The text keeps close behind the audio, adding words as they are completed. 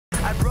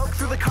I broke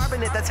through the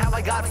carbonate, that's how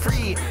I got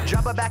free.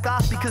 Drop it back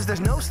off because there's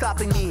no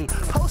stopping me.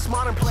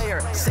 Postmodern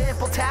player,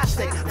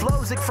 sample-tastic,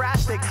 flows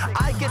ekphrastic.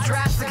 I get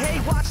drastic, hey,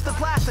 watch the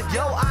plastic.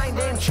 Yo, I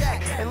name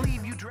check and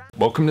leave you drastic.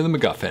 Welcome to the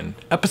MacGuffin,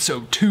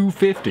 episode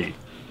 250.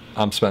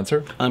 I'm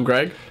Spencer. I'm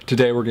Greg.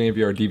 Today we're going to give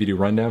you our DVD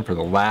rundown for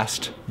the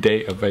last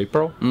day of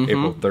April,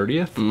 April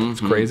 30th. It's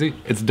crazy.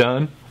 It's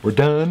done. We're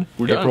done.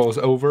 April is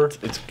over.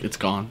 It's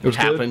gone. It was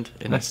happened,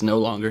 and it's no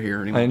longer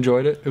here anymore. I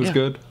enjoyed it. It was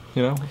good.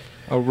 You know,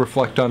 I'll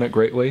reflect on it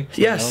greatly.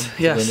 Yes,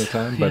 within the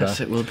time, but, yes.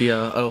 It will be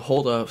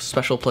hold a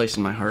special place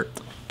in my heart.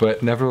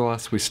 But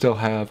nevertheless, we still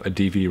have a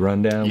DVD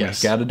rundown.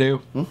 Yes. We gotta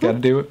do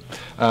it.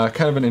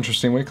 Kind of an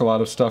interesting week. A lot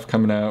of stuff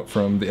coming out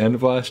from the end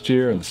of last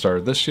year and the start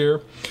of this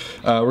year.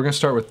 We're gonna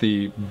start with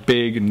the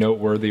big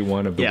noteworthy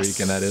one of the week,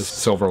 and that is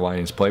Silver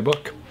Linings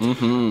Playbook.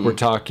 We're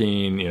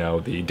talking, you know,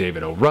 the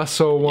David O.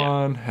 Russell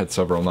one, had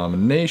several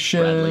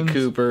nominations. Bradley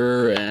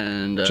Cooper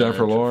and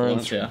Jennifer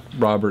Lawrence,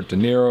 Robert De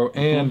Niro,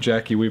 and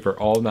Jackie Weaver,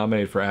 all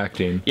nominated for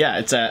acting. Yeah,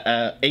 it's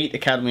 8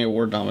 Academy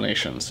Award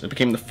nominations. It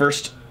became the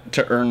first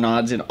to earn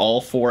nods in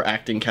all 4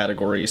 acting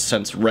categories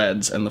since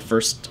Reds, and the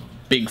first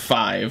big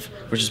 5,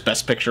 which is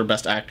Best Picture,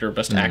 Best Actor,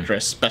 Best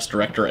Actress, Best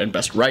Director, and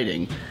Best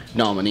Writing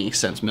nominee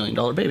since $1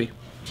 Million Baby.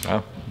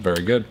 Oh,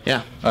 very good.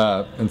 Yeah.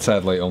 And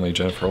sadly, only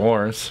Jennifer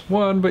Lawrence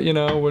won, but you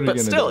know, what are you going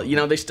to do? But still, you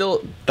know,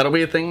 that'll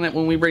be a thing that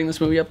when we bring this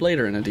movie up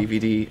later in a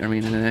DVD,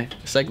 in a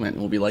segment,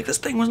 we'll be like, this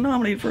thing was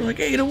nominated for like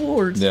 8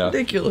 awards. Yeah.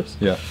 Ridiculous.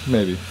 Yeah,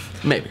 maybe.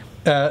 Maybe.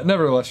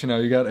 Nevertheless, you know,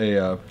 you got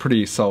a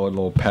pretty solid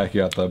little pack.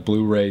 You got the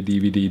Blu-ray,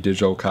 DVD,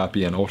 digital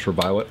copy, and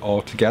ultraviolet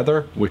all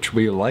together, which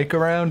we like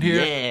around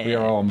here. Yeah. We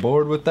are all on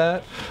board with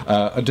that.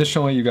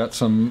 Additionally, you got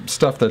some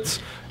stuff that's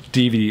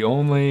DVD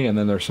only, and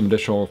then there's some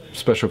additional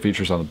special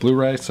features on the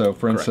Blu-ray. So,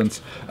 for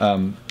instance,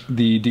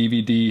 the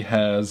DVD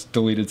has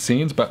deleted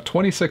scenes, about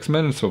 26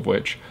 minutes of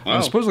which,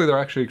 and supposedly there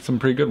are actually some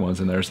pretty good ones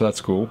in there, so that's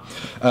cool.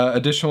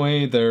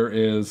 Additionally, there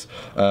is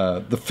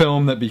the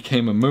film that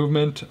became a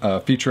movement,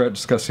 featurette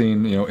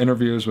discussing, you know,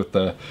 interviews with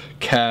the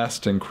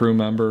cast and crew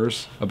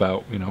members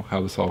about, you know,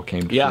 how this all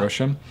came to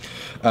fruition.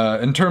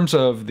 In terms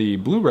of the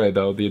Blu-ray,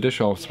 though, the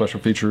additional special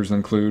features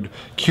include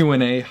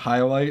Q&A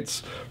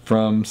highlights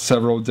from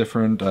several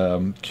different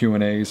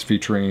Q&As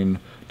featuring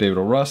David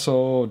O.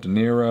 Russell, De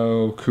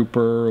Niro,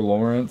 Cooper,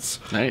 Lawrence.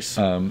 Nice.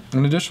 And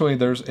additionally,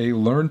 there's a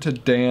Learn to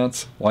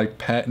Dance Like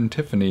Pat and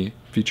Tiffany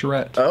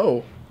featurette.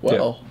 Oh,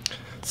 well. Yeah.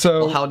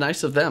 So, well, how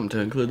nice of them to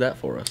include that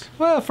for us.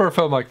 Well, for a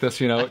film like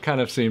this, you know, it kind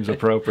of seems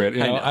appropriate.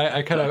 You know,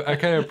 I kind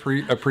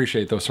of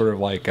appreciate those sort of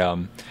like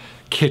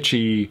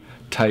kitschy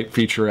type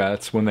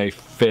featurettes when they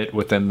fit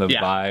within the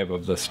vibe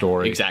of the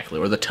story. Exactly,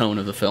 or the tone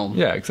of the film.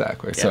 Yeah,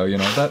 exactly. Yeah. So, you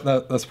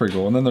know, that's pretty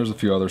cool. And then there's a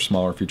few other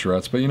smaller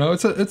featurettes, but you know,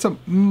 it's a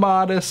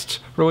modest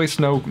release,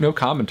 no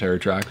commentary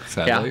track,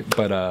 sadly.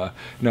 But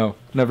you know,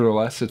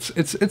 nevertheless,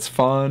 it's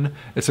fun.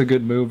 It's a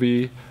good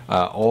movie.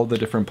 All the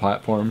different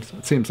platforms.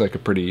 It seems like a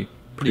pretty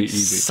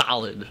easy,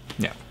 solid.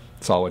 Yeah,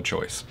 solid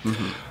choice.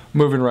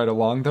 Moving right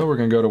along, though, we're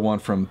going to go to one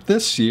from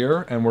this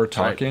year, and we're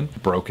talking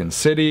Broken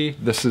City.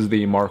 This is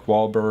the Mark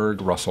Wahlberg,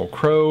 Russell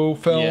Crowe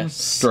film,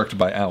 directed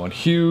by Alan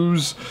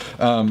Hughes.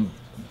 You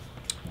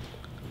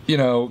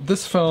know,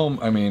 this film,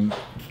 I mean,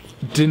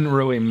 didn't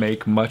really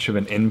make much of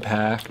an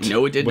impact.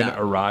 No, it did when not.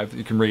 It arrived.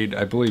 You can read,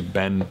 I believe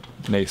Ben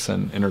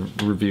Nason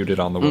reviewed it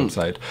on the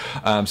website,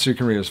 so you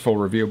can read his full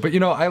review. But you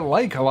know, I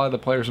like a lot of the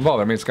players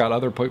involved. I mean, it's got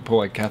other people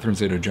like Catherine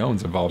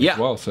Zeta-Jones involved as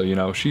well. So you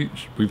know,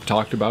 we've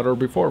talked about her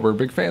before. We're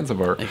big fans of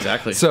her.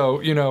 Exactly. So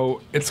you know,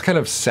 it's kind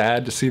of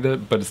sad to see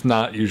that, but it's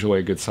not usually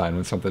a good sign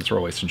when something's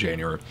released in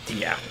January.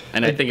 Yeah,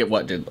 and I think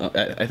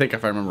I think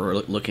if I remember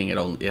looking at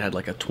it had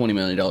like a $20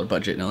 million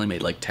budget and only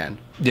made like 10.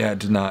 Yeah, it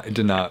did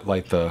not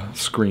light the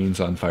screens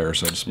on fire,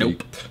 so to speak.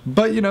 Nope.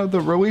 But you know,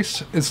 the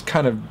release is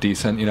kind of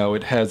decent. You know,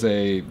 it has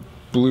a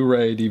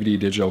Blu-ray, DVD,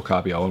 digital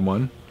copy all in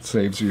one.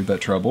 Saves you that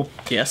trouble.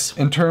 Yes.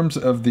 In terms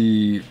of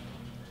the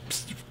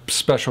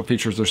special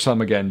features, there's some,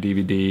 again,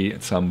 DVD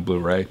and some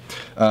Blu-ray.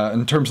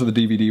 In terms of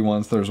the DVD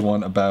ones, there's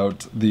one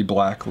about the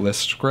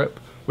Blacklist script,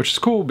 which is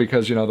cool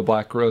because, you know, the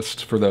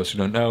Blacklist, for those who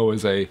don't know,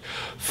 is a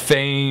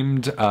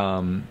famed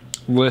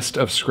list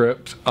of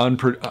scripts,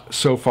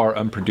 so far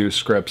unproduced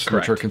scripts,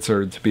 which are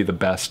considered to be the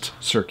best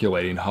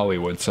circulating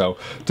Hollywood. So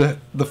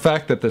the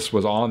fact that this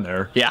was on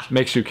there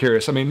makes you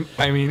curious. I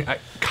mean,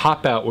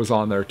 Cop Out was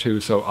on there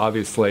too, so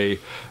obviously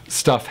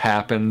stuff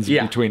happens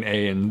between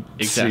A and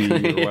C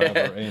or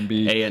whatever, A and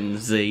B. A and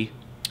Z.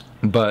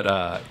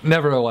 But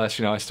nevertheless,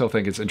 you know, I still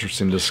think it's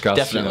interesting to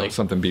discuss, you know,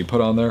 something being put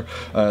on there.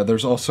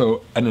 There's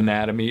also an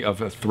Anatomy of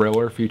a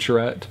Thriller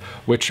featurette,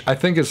 which I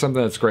think is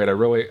something that's great. I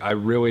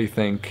really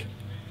think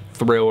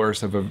thrillers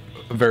have a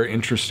very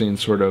interesting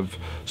sort of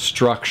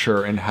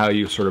structure and how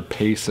you sort of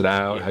pace it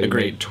out, how you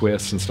make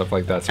twists and stuff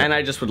like that. So and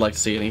I just would like to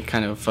see any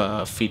kind of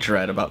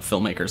featurette about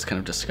filmmakers kind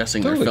of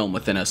discussing their film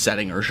within a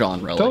setting or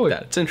genre like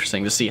that. It's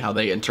interesting to see how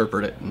they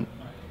interpret it and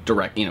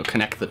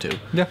connect the two.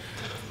 Yeah.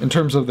 In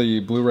terms of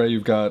the Blu-ray,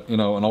 you've got, you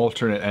know, an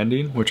alternate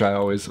ending, which I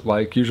always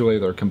like. Usually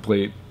they're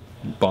complete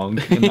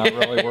bunk and not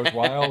really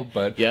worthwhile.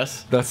 But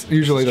yes, that's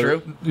usually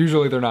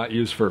they're not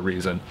used for a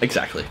reason.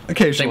 Exactly.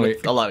 Occasionally, same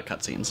with a lot of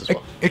cutscenes as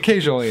well.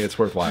 Occasionally, it's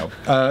worthwhile.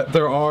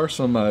 There are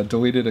some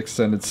deleted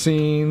extended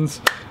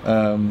scenes.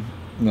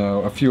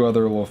 A few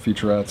other little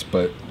featurettes,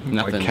 but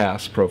nothing. Like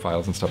cast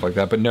profiles and stuff like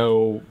that. But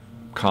no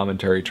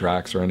commentary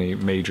tracks or any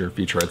major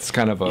featurettes. It's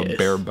kind of a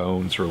bare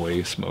bones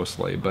release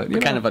mostly, but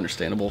kind of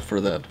understandable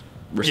for the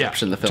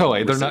reception the film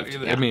totally. They're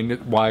received. not. I mean,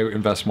 why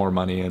invest more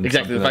money in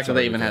exactly the fact that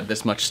they even had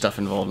this much stuff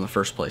involved in the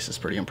first place is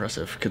pretty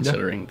impressive,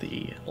 considering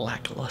the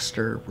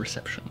lackluster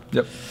reception.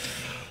 Yep.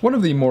 One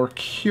of the more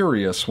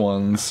curious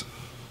ones,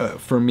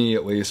 for me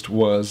at least,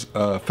 was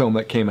a film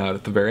that came out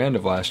at the very end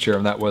of last year,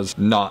 and that was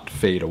Not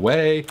Fade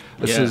Away.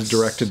 This is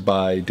directed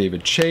by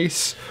David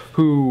Chase,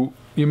 who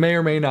you may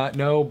or may not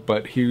know,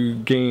 but he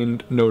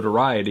gained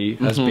notoriety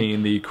as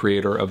being the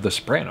creator of The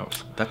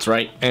Sopranos. That's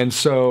right. And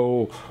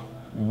so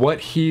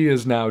what he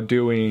is now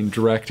doing,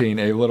 directing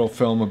a little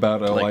film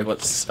about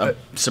a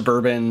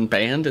suburban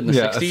band in the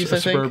 60s, I think?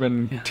 A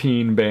suburban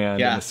teen band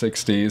in the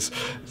 60s.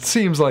 It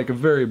seems like a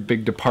very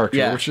big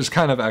departure, which is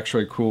kind of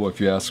actually cool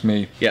if you ask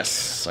me.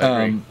 Yes,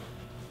 I agree.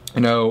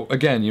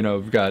 Again,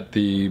 we've got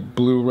the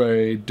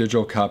Blu-ray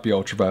digital copy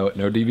ultraviolet,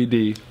 no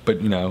DVD, but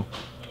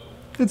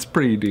it's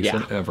pretty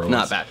decent.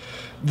 Not bad.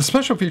 The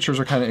special features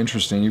are kind of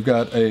interesting. You've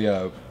got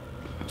a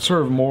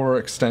sort of more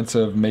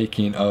extensive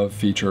making of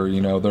feature.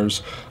 There's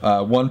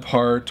one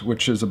part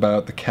which is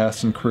about the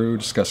cast and crew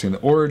discussing the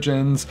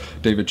origins,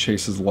 David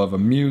Chase's love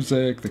of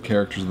music, the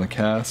characters in the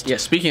cast. Yeah,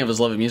 speaking of his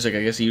love of music,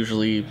 I guess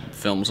usually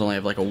films only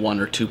have like a 1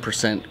 or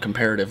 2%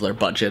 comparative their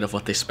budget of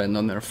what they spend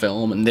on their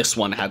film, and this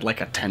one had like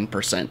a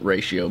 10%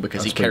 ratio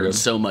because he cared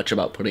so much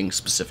about putting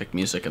specific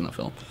music in the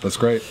film. That's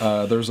great.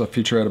 There's a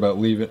featurette about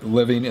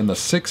living in the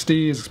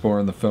 60s,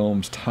 exploring the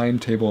film's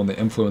timetable and the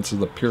influence of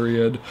the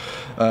period,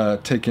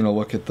 taking a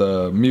look at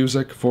the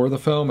music for the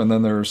film, and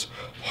then there's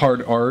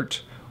Hard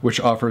Art, which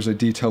offers a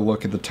detailed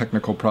look at the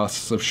technical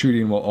process of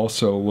shooting while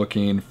also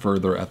looking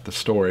further at the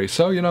story.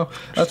 So,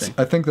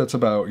 I think that's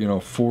about,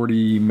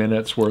 40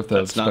 minutes worth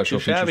of special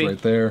features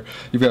right there.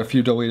 You've got a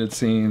few deleted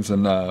scenes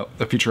and a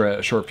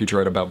short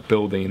featurette about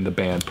building the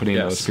band, putting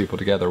those people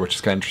together, which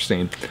is kind of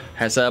interesting.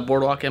 Has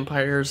Boardwalk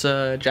Empire's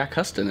Jack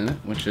Huston in it,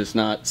 which is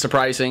not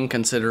surprising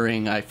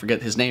considering, I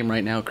forget his name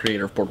right now,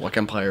 creator of Boardwalk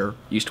Empire,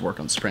 used to work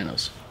on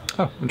Sopranos.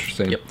 Oh,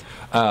 interesting. Yep.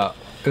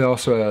 It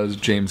also has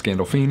James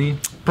Gandolfini.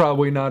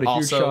 Probably not a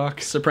huge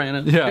shock.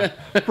 Soprano. Yeah,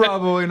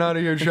 probably not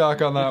a huge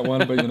shock on that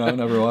one, but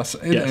nevertheless.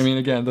 I mean,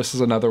 again, this is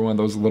another one of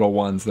those little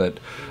ones that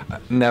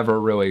never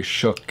really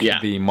shook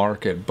the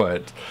market,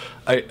 but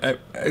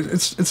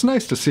it's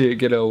nice to see it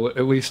get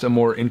at least a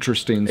more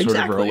interesting sort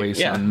of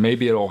release, and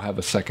maybe it'll have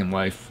a second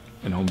life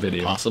in home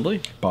video. Possibly.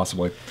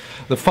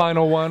 The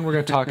final one we're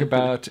going to talk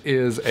about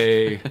is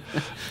an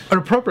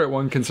appropriate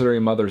one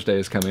considering Mother's Day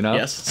is coming up.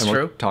 Yes, it's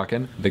true. We're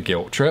talking The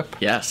Guilt Trip.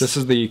 Yes. This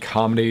is the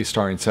comedy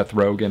starring Seth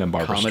Rogen and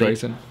Barbara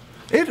Streisand.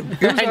 It was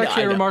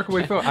actually a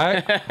remarkably film.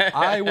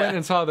 I went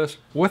and saw this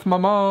with my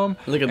mom.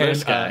 Look at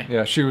this guy.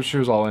 Yeah, she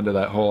was all into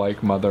that whole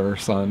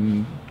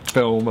mother-son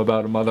film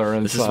about a mother and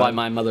son. This is why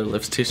my mother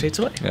lives 2 states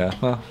away. Yeah,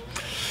 well,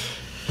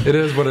 it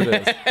is what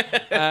it is.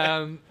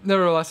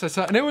 Nevertheless, I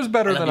saw, and it was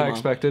better than I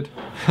expected.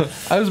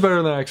 I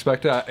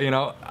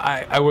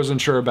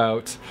wasn't sure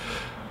about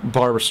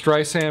Barbara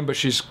Streisand, but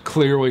she's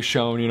clearly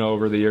shown,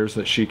 over the years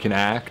that she can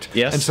act.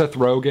 Yes. And Seth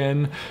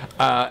Rogen,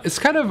 it's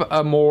kind of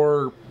a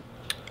more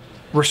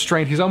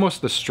restrained. He's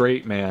almost the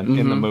straight man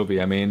in the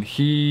movie. I mean,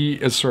 he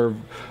is sort of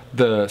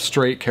the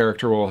straight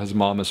character, while his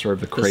mom is sort of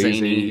the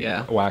crazy,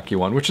 zany, wacky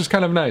one, which is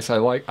kind of nice. I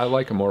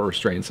like a more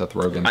restrained Seth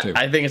Rogen too.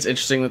 I think it's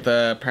interesting that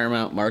the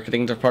Paramount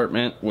marketing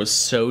department was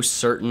so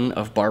certain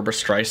of Barbara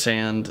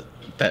Streisand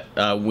that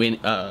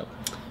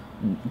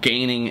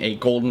gaining a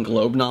Golden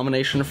Globe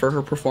nomination for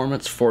her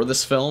performance for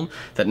this film,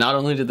 that not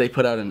only did they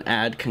put out an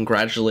ad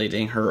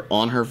congratulating her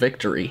on her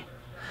victory,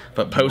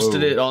 but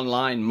posted it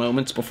online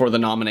moments before the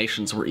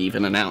nominations were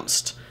even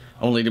announced,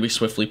 only to be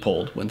swiftly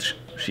pulled when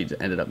she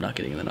ended up not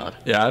getting the nod.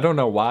 Yeah, I don't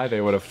know why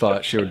they would have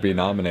thought she would be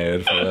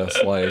nominated for this.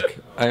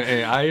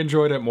 I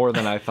enjoyed it more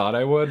than I thought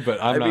I would,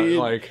 but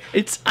I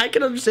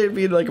can understand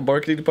being like a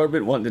marketing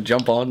department wanting to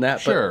jump on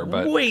that,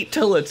 but wait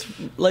till it's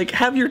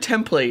have your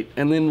template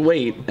and then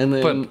wait and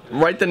then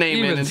write the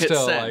name in and hit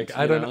send.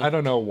 I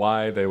don't know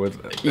why they would.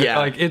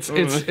 Yeah, it's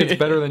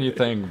better than you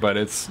think, but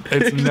it's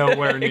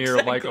nowhere near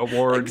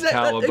award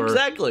caliber.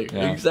 Exactly.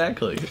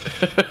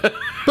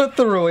 But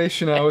the release,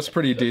 was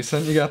pretty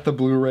decent. You got the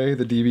Blu-ray,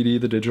 the DVD,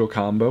 the digital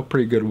combo.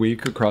 Pretty good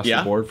week across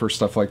the board for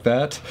stuff like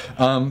that.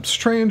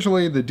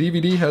 Strangely, the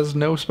DVD has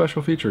no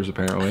special features,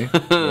 apparently,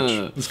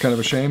 which is kind of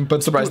a shame.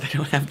 But surprised they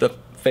don't have the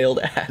failed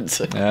ads.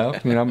 Yeah,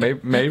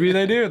 maybe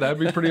they do. That'd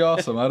be pretty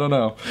awesome. I don't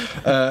know.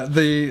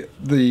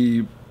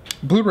 The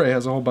Blu-ray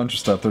has a whole bunch of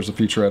stuff. There's a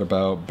featurette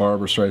about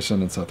Barbara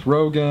Streisand and Seth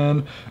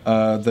Rogen.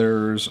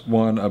 There's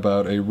one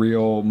about a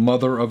real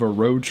mother of a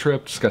road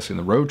trip, discussing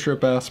the road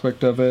trip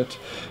aspect of it.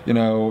 You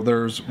know,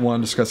 there's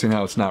one discussing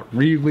how it's not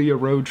really a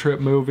road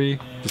trip movie,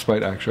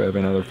 despite actually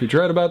having another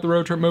featurette about the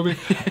road trip movie.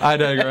 I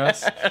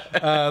digress.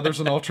 There's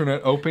an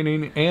alternate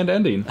opening and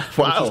ending,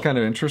 which is kind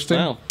of interesting.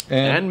 Wow.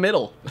 And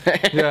middle.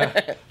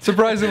 Yeah.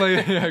 Surprisingly,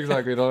 yeah,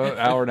 exactly. The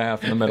hour and a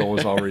half in the middle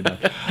was all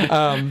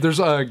redone. There's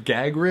a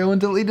gag reel and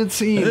deleted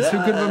scenes.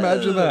 Who could have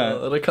imagined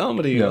that? The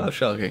comedy. Yeah.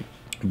 Shocking.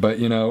 But,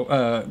 you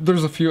know,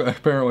 there's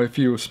apparently a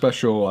few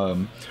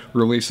special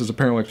releases.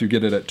 Apparently, if you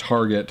get it at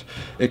Target,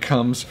 it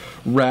comes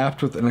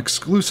wrapped with an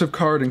exclusive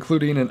card,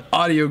 including an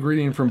audio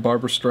greeting from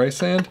Barbara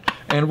Streisand.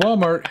 And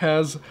Walmart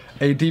has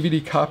a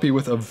DVD copy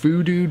with a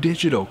Voodoo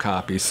digital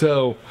copy.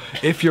 So,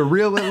 if you're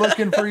really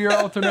looking for your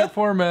alternate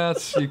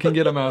formats, you can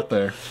get them out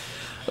there.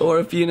 Or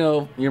if, you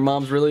know, your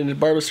mom's really into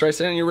Barbara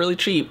Streisand and you're really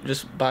cheap,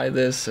 just buy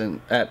this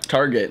at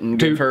Target and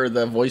give her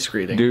the voice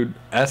greeting. Dude,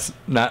 that's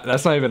not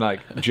even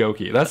like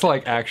jokey. That's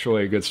like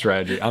actually a good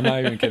strategy. I'm not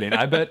even kidding.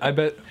 I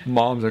bet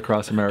moms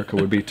across America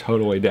would be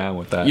totally down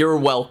with that. You're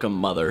welcome,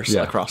 mothers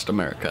across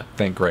America.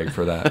 Thank Greg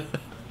for that.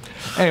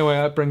 Anyway,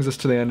 that brings us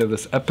to the end of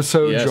this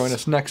episode. Yes. Join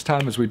us next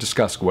time as we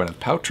discuss Gwyneth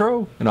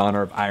Paltrow in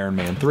honor of Iron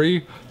Man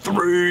 3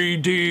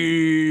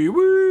 3D.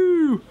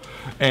 Woo!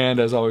 And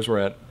as always, we're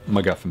at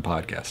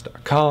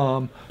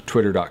MacGuffinPodcast.com,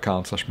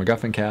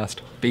 Twitter.com/MacGuffinCast,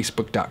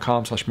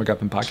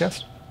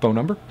 Facebook.com/MacGuffinPodcast. Phone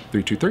number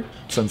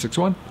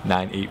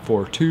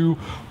 323-761-9842.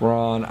 We're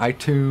on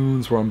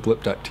iTunes, we're on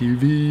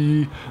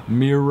Blip.tv,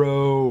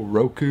 Miro,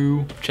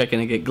 Roku. Check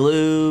in and get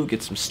glue,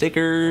 get some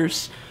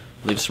stickers,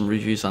 leave some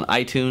reviews on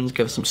iTunes,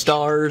 give us some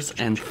stars,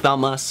 and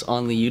thumb us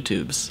on the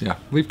YouTubes. Yeah,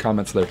 leave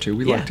comments there too.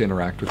 We like to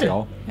interact with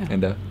y'all. Yeah.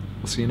 And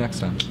we'll see you next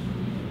time.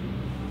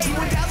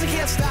 T-1000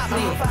 can't stop me.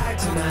 I'm on fire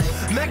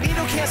tonight.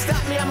 Magneto can't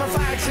stop me. I'm on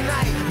fire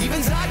tonight.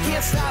 Even Zod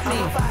can't stop me.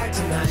 I'm on fire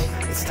tonight.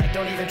 It's tight.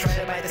 Don't even try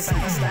to bite the side.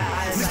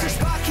 Mr.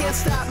 Spock can't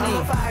stop me. I'm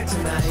on fire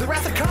tonight. The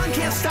Wrath of Khan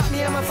can't stop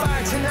me. I'm on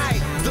fire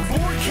tonight. The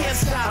Borg can't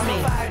stop me.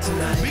 I'm on fire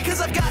tonight. Because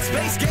I've got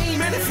space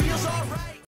game and it feels all